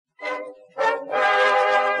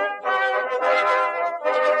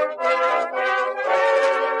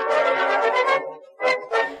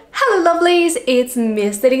it's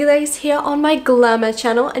Miss Lady Lace here on my glamour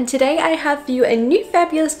channel, and today I have for you a new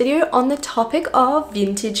fabulous video on the topic of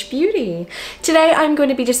vintage beauty. Today I'm going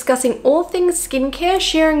to be discussing all things skincare,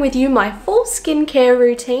 sharing with you my full skincare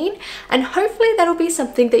routine, and hopefully that'll be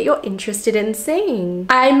something that you're interested in seeing.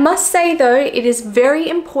 I must say though, it is very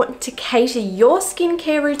important to cater your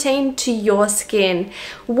skincare routine to your skin.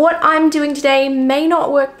 What I'm doing today may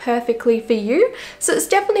not work perfectly for you, so it's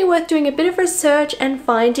definitely worth doing a bit of research and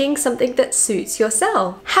finding something that suits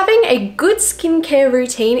yourself. Having a good skincare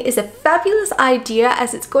routine is a fabulous idea,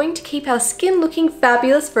 as it's going to keep our skin looking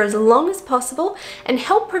fabulous for as long as possible and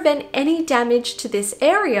help prevent any damage to this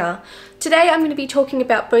area. Today I'm going to be talking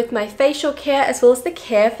about both my facial care as well as the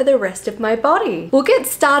care for the rest of my body. We'll get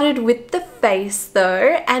started with the face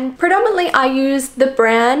though, and predominantly I use the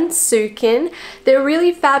brand Sukin. They're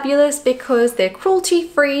really fabulous because they're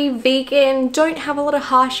cruelty-free, vegan, don't have a lot of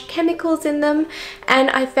harsh chemicals in them,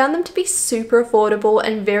 and I found them to be super affordable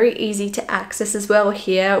and very easy to access as well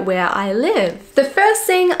here where I live. The first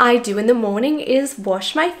thing I do in the morning is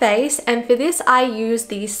wash my face, and for this I use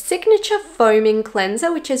the Signature Foaming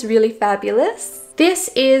Cleanser, which is really fabulous. This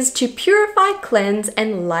is to purify, cleanse,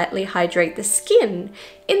 and lightly hydrate the skin.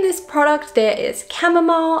 In this product there is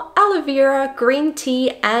chamomile, aloe vera, green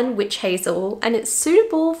tea, and witch hazel, and it's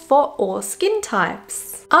suitable for all skin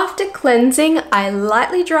types. After cleansing, I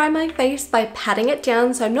lightly dry my face by patting it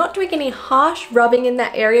down, so I'm not doing any harsh rubbing in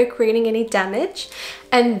that area, creating any damage,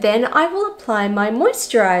 and then I will apply my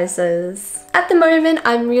moisturizers. At the moment,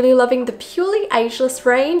 I'm really loving the Purely Ageless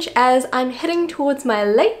range. As I'm heading towards my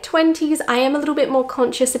late 20s, I am a little bit more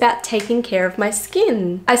conscious about taking care of my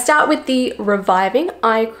skin. I start with the Reviving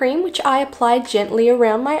Eye Cream, which I apply gently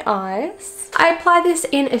around my eyes. I apply this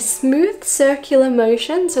in a smooth circular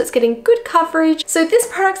motion, so it's getting good coverage. So this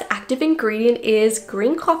product's active ingredient is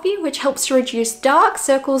green coffee, which helps to reduce dark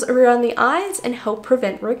circles around the eyes and help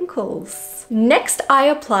prevent wrinkles. Next, I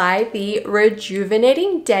apply the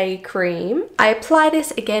Rejuvenating Day Cream. I apply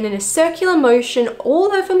this again in a circular motion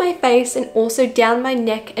all over my face and also down my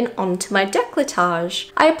neck and onto my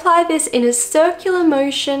décolletage. I apply this in a circular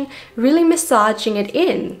motion, really massaging it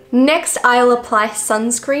in. Next, I'll apply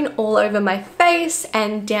sunscreen all over my face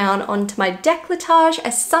and down onto my décolletage,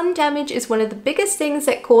 as sun damage is one of the biggest things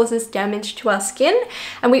that causes damage to our skin,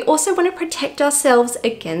 and we also want to protect ourselves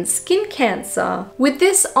against skin cancer. With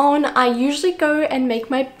this on, I usually go and make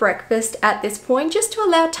my breakfast at this point, just to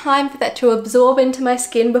allow time for that to absorb into my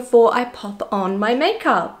skin before I pop on my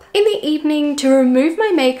makeup. In the evening, to remove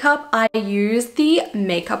my makeup, I use the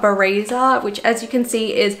makeup eraser, which as you can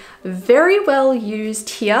see is very well used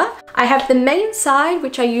here. I have the main side,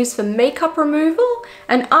 which I use for makeup removal,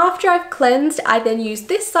 and after I've cleansed, I then use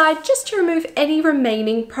this side just to remove any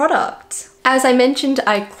remaining product. As I mentioned,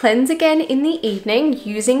 I cleanse again in the evening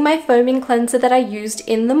using my foaming cleanser that I used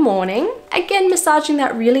in the morning. Again, massaging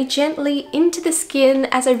that really gently into the skin,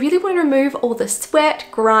 as I really want to remove all the sweat,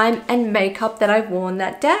 grime, and makeup that I've worn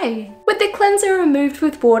that day. With the cleanser removed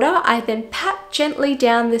with water, I then pat gently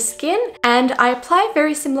down the skin, and I apply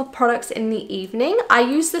very similar products in the evening. I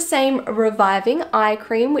use the same Reviving Eye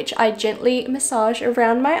Cream, which I gently massage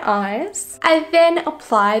around my eyes. I then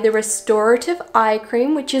apply the Restorative Eye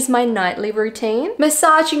Cream, which is my nightly routine,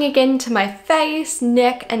 massaging again to my face,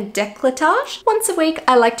 neck, and décolletage. Once a week,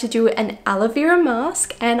 I like to do an aloe vera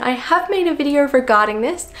mask, and I have made a video regarding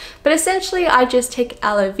this, but essentially I just take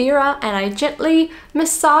aloe vera and I gently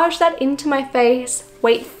massage that into my face,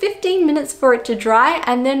 wait 15 minutes for it to dry,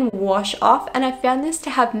 and then wash off, and I found this to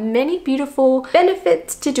have many beautiful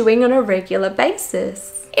benefits to doing on a regular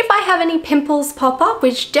basis. If I have any pimples pop up,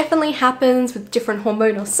 which definitely happens with different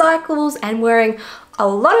hormonal cycles and wearing a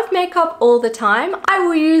lot of makeup all the time, I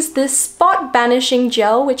will use this Spot Banishing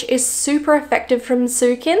Gel, which is super effective from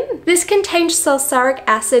Sukin. This contains sulfuric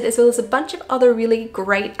acid as well as a bunch of other really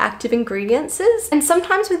great active ingredients, and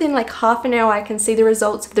sometimes within like half an hour I can see the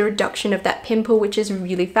results of the reduction of that pimple, which is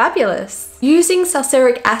really fabulous. Using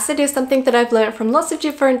sulfuric acid is something that I've learned from lots of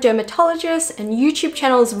different dermatologists and YouTube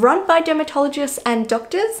channels run by dermatologists and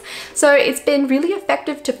doctors, so it's been really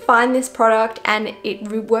effective to find this product, and it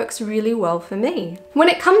works really well for me. When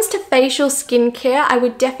it comes to facial skincare, I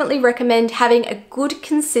would definitely recommend having a good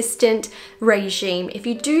consistent regime. If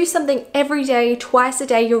you do something every day, twice a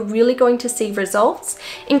day, you're really going to see results,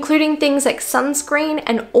 including things like sunscreen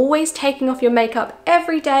and always taking off your makeup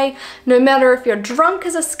every day, no matter if you're drunk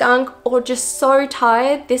as a skunk or just so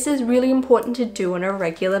tired. This is really important to do on a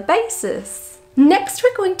regular basis. Next,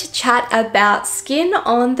 we're going to chat about skin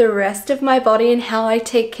on the rest of my body and how I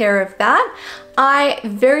take care of that. I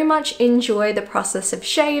very much enjoy the process of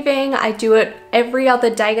shaving. I do it every other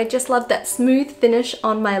day. I just love that smooth finish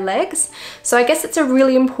on my legs. So I guess it's a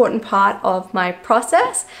really important part of my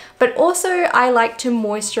process. But also I like to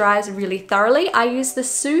moisturize really thoroughly. I use the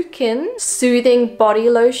Sukin Soothing Body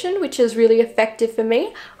Lotion, which is really effective for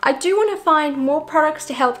me. I do want to find more products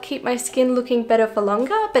to help keep my skin looking better for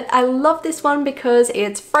longer, but I love this one because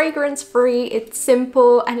it's fragrance free, it's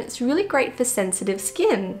simple, and it's really great for sensitive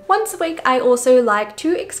skin. Once a week I also like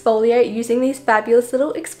to exfoliate using these fabulous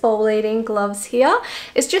little exfoliating gloves here.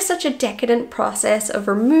 It's just such a decadent process of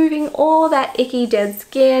removing all that icky dead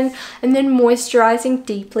skin and then moisturizing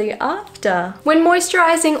deeply after. When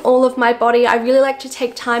moisturizing all of my body, I really like to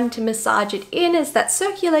take time to massage it in, as that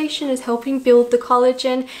circulation is helping build the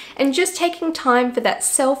collagen, and just taking time for that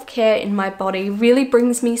self-care in my body really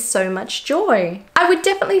brings me so much joy. I would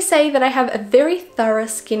definitely say that I have a very thorough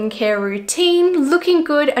skincare routine. Looking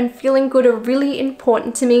good and feeling good are really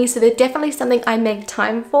important to me, so they're definitely something I make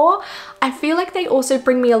time for. I feel like they also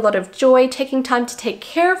bring me a lot of joy. Taking time to take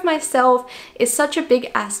care of myself is such a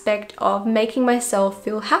big aspect of making myself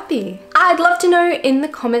feel happy. I'd love to know in the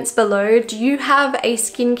comments below, do you have a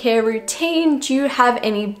skincare routine? Do you have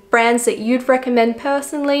any brands that you'd recommend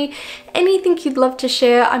personally? Anything you'd love to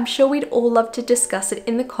share? I'm sure we'd all love to discuss it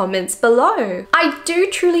in the comments below. I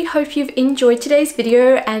do truly hope you've enjoyed today's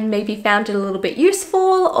video and maybe found it a little bit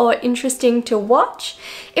useful or interesting to watch.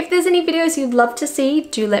 If there's any videos you'd love to see,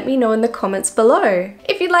 do let me know in the comments below.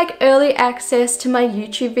 If you'd like early access to my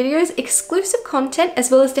YouTube videos, exclusive content,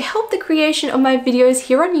 as well as to help the creation of my videos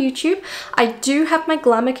here on YouTube, I do have my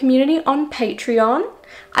glamour community on Patreon.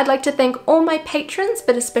 I'd like to thank all my patrons,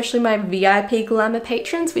 but especially my VIP glamour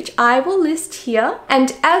patrons, which I will list here.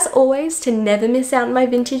 And as always, to never miss out on my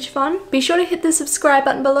vintage fun, be sure to hit the subscribe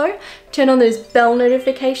button below, turn on those bell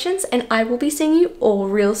notifications, and I will be seeing you all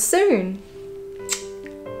real soon.